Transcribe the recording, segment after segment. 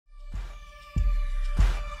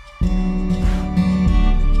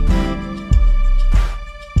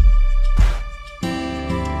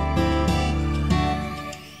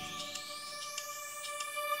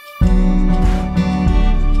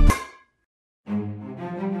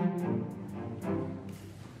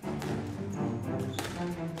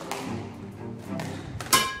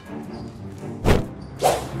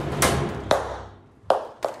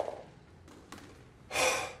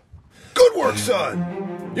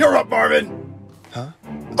Son, you're up, Marvin. Huh?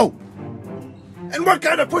 Oh, and what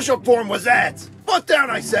kind of push-up form was that? Foot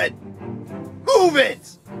down, I said. Move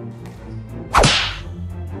it.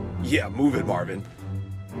 Yeah, move it, Marvin.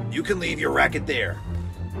 You can leave your racket there.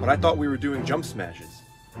 But I thought we were doing jump smashes.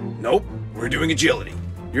 Nope, we're doing agility.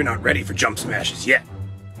 You're not ready for jump smashes yet.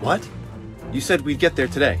 What? You said we'd get there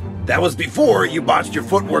today. That was before you botched your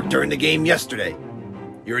footwork during the game yesterday.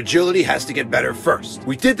 Your agility has to get better first.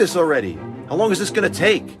 We did this already. How long is this gonna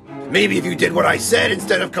take? Maybe if you did what I said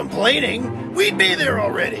instead of complaining, we'd be there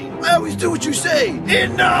already. I always do what you say.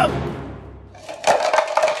 Enough!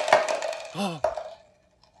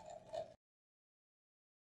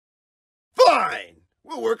 Fine!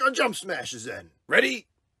 We'll work on jump smashes then. Ready?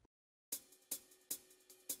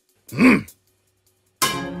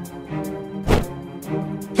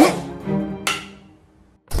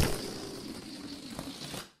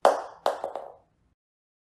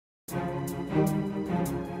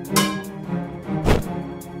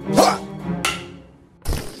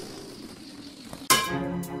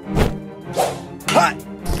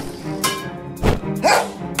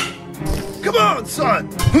 Come on, son!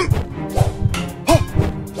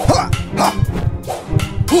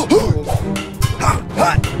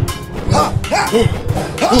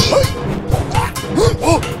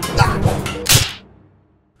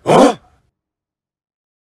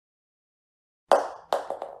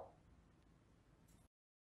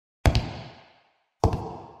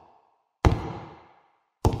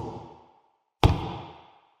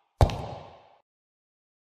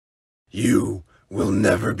 You will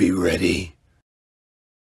never be ready.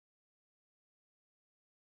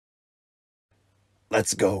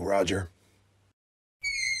 Let's go, Roger.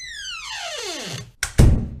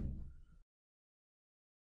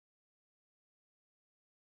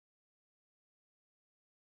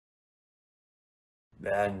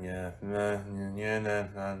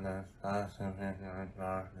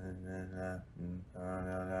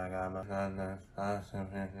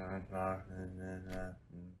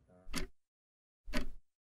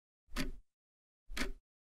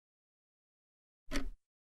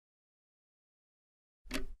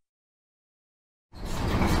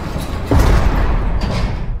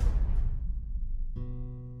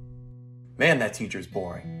 Man, that teacher's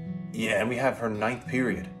boring. Yeah, and we have her 9th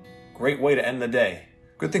period. Great way to end the day.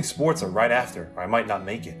 Good thing sports are right after, or I might not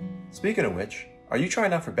make it. Speaking of which, are you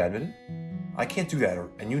trying out for badminton? I can't do that,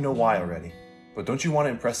 and you know why already. But don't you want to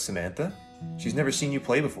impress Samantha? She's never seen you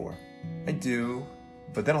play before. I do,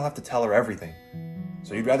 but then I'll have to tell her everything.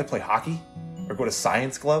 So you'd rather play hockey? Or go to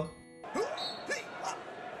science club?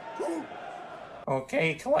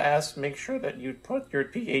 Okay, class, make sure that you put your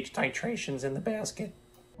pH titrations in the basket.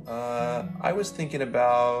 I was thinking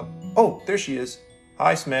about... Oh, there she is.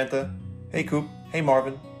 Hi, Samantha. Hey, Coop. Hey,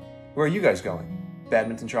 Marvin. Where are you guys going?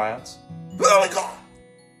 Badminton tryouts? Oh my God!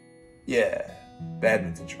 Yeah,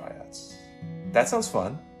 badminton tryouts. That sounds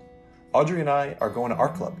fun. Audrey and I are going to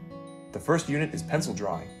art club. The first unit is pencil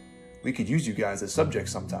drawing. We could use you guys as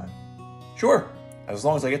subjects sometime. Sure, as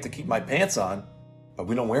long as I get to keep my pants on. But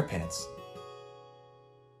we don't wear pants.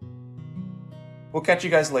 We'll catch you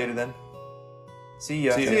guys later then. See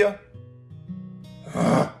ya. See ya.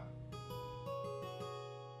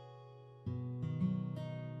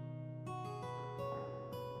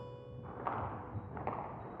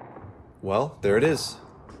 Well, there it is.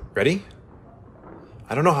 Ready?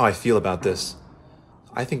 I don't know how I feel about this.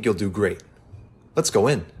 I think you'll do great. Let's go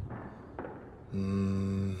in.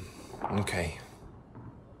 Okay.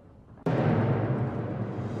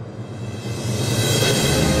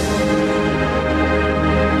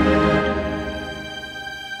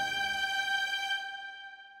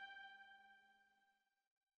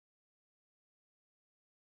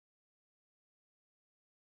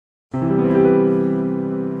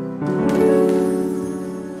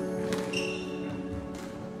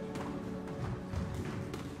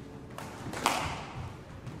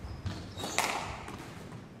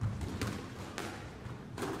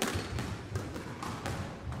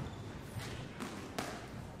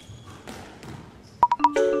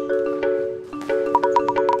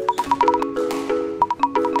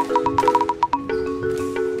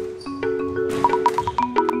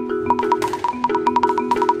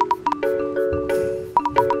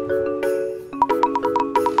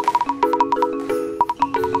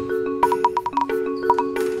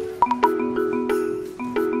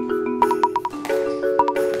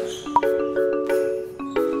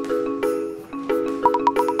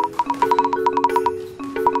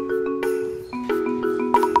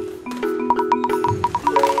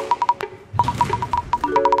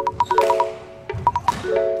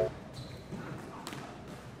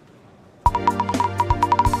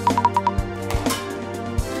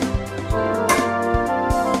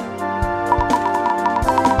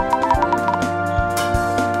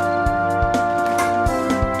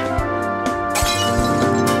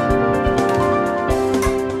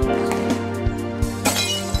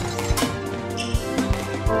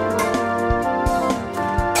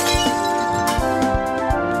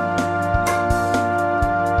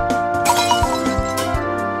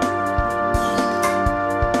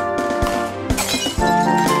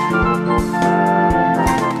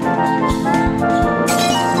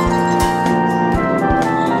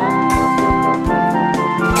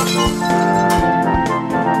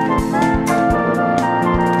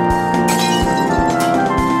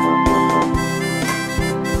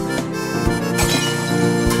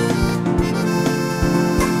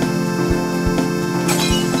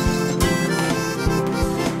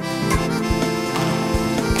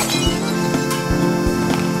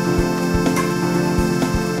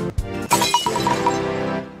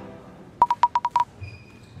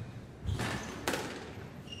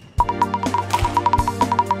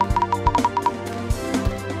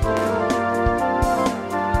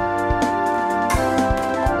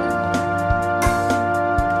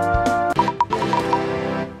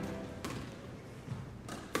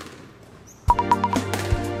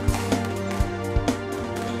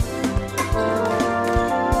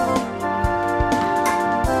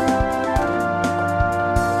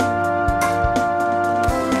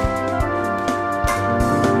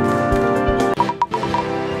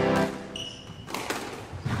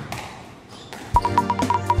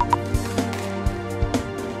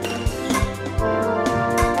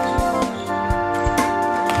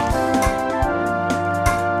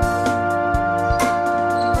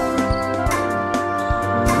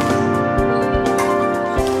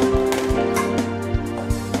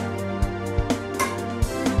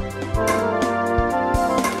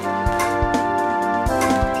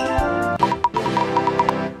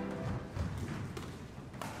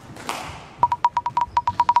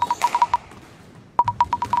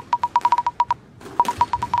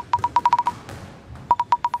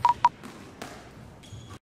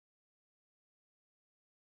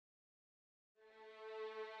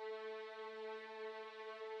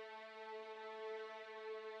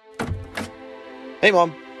 Hey,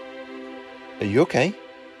 Mom. Are you okay?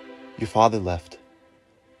 Your father left.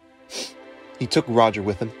 He took Roger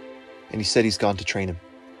with him, and he said he's gone to train him.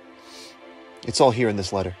 It's all here in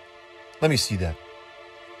this letter. Let me see that.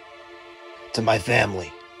 To my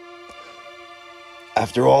family.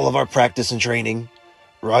 After all of our practice and training,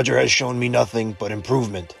 Roger has shown me nothing but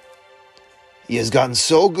improvement. He has gotten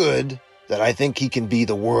so good that I think he can be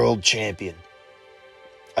the world champion.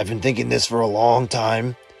 I've been thinking this for a long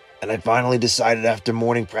time, and I finally decided after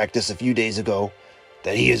morning practice a few days ago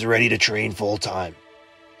that he is ready to train full time.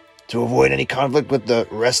 To avoid any conflict with the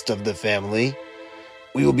rest of the family,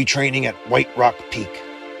 we will be training at White Rock Peak.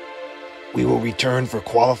 We will return for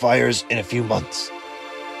qualifiers in a few months.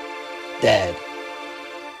 Dad.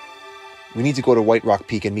 We need to go to White Rock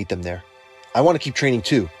Peak and meet them there. I want to keep training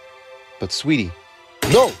too. But sweetie,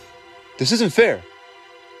 no! This isn't fair.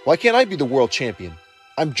 Why can't I be the world champion?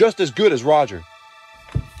 I'm just as good as Roger.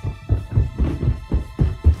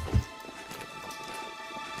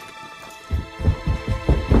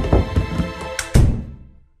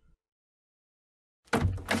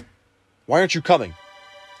 Why aren't you coming?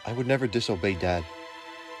 I would never disobey Dad.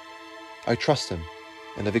 I trust him,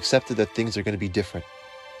 and I've accepted that things are going to be different.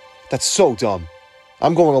 That's so dumb.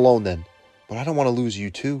 I'm going alone then, but I don't want to lose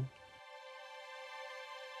you too.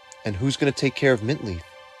 And who's going to take care of Mintleaf?